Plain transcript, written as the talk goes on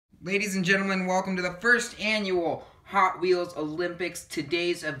Ladies and gentlemen, welcome to the first annual Hot Wheels Olympics.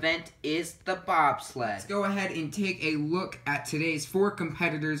 Today's event is the bobsled. Let's go ahead and take a look at today's 4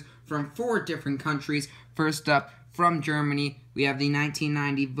 competitors from 4 different countries. First up, from Germany, we have the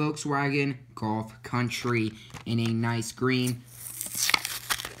 1990 Volkswagen Golf Country in a nice green.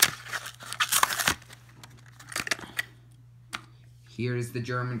 Here's the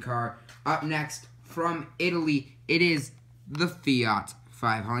German car. Up next, from Italy, it is the Fiat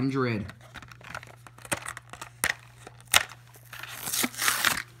 500.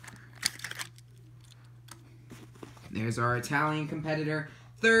 There's our Italian competitor.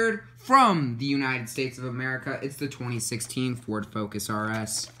 Third, from the United States of America, it's the 2016 Ford Focus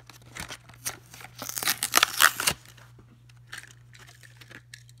RS.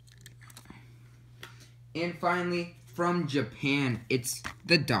 And finally, from Japan, it's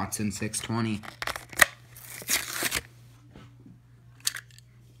the Datsun 620.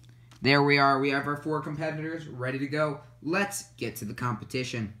 There we are. We have our 4 competitors ready to go. Let's get to the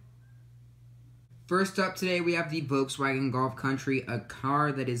competition. First up today, we have the Volkswagen Golf Country, a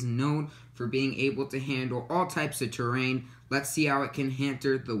car that is known for being able to handle all types of terrain. Let's see how it can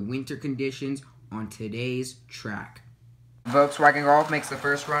handle the winter conditions on today's track. Volkswagen Golf makes the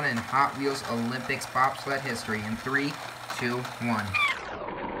first run in Hot Wheels Olympics bobsled history in 3, 2, 1.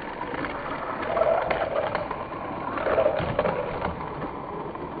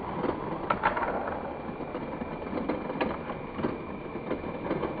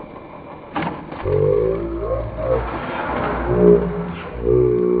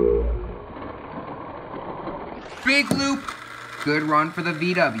 Big loop, good run for the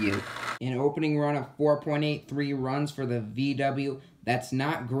VW. An opening run of 4.83 runs for the VW. That's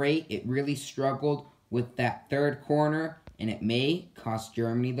not great. It really struggled with that third corner, and it may cost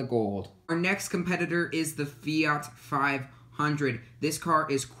Germany the gold. Our next competitor is the Fiat 500. This car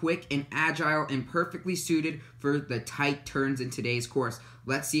is quick and agile and perfectly suited for the tight turns in today's course.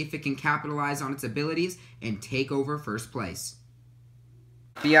 Let's see if it can capitalize on its abilities and take over first place.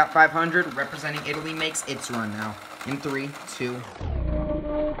 Fiat 500, representing Italy, makes its run now. In 3, 2.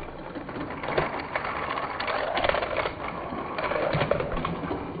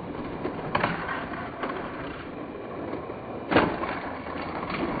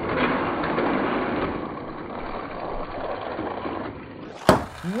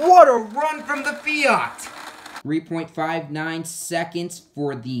 What a run from the Fiat! 3.59 seconds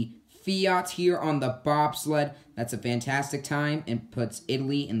for the Fiat here on the bobsled. That's a fantastic time and puts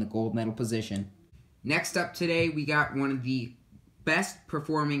Italy in the gold medal position. Next up today, we got one of the best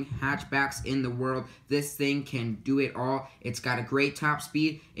performing hatchbacks in the world. This thing can do it all. It's got a great top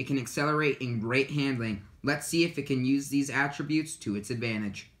speed. It can accelerate and great handling. Let's see if it can use these attributes to its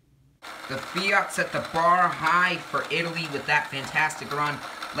advantage. The Fiat set the bar high for Italy with that fantastic run.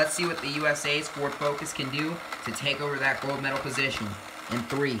 Let's see what the USA's Ford Focus can do to take over that gold medal position. In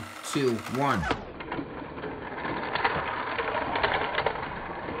 3, 2, 1.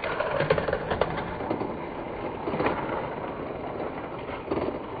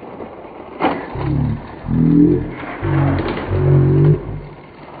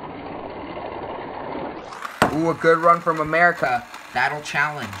 Ooh, a good run from America. That'll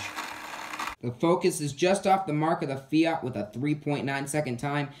challenge. The Focus is just off the mark of the Fiat with a 3.9 second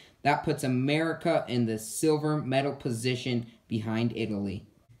time. That puts America in the silver medal position behind Italy.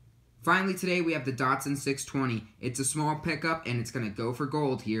 Finally today we have the Datsun 620. It's a small pickup and it's going to go for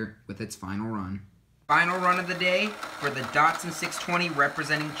gold here with its final run. Final run of the day for the Datsun 620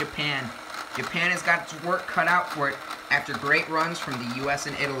 representing Japan. Japan has got its work cut out for it after great runs from the US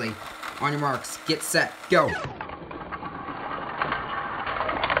and Italy. On your marks, get set, go!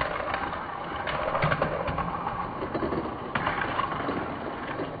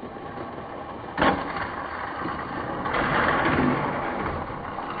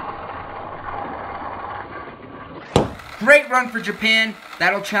 Great run for Japan.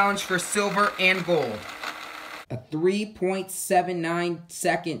 That'll challenge for silver and gold. A 3.79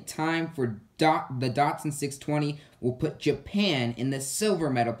 second time for the Datsun 620 will put Japan in the silver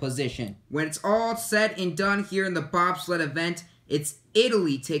medal position. When it's all said and done here in the bobsled event, it's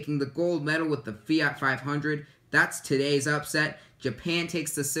Italy taking the gold medal with the Fiat 500. That's today's upset. Japan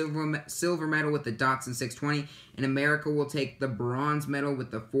takes the silver medal with the Datsun 620, and America will take the bronze medal with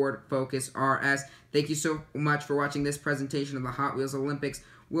the Ford Focus RS. Thank you so much for watching this presentation of the Hot Wheels Olympics.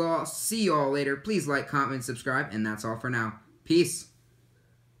 We'll see you all later. Please like, comment, and subscribe, and that's all for now. Peace.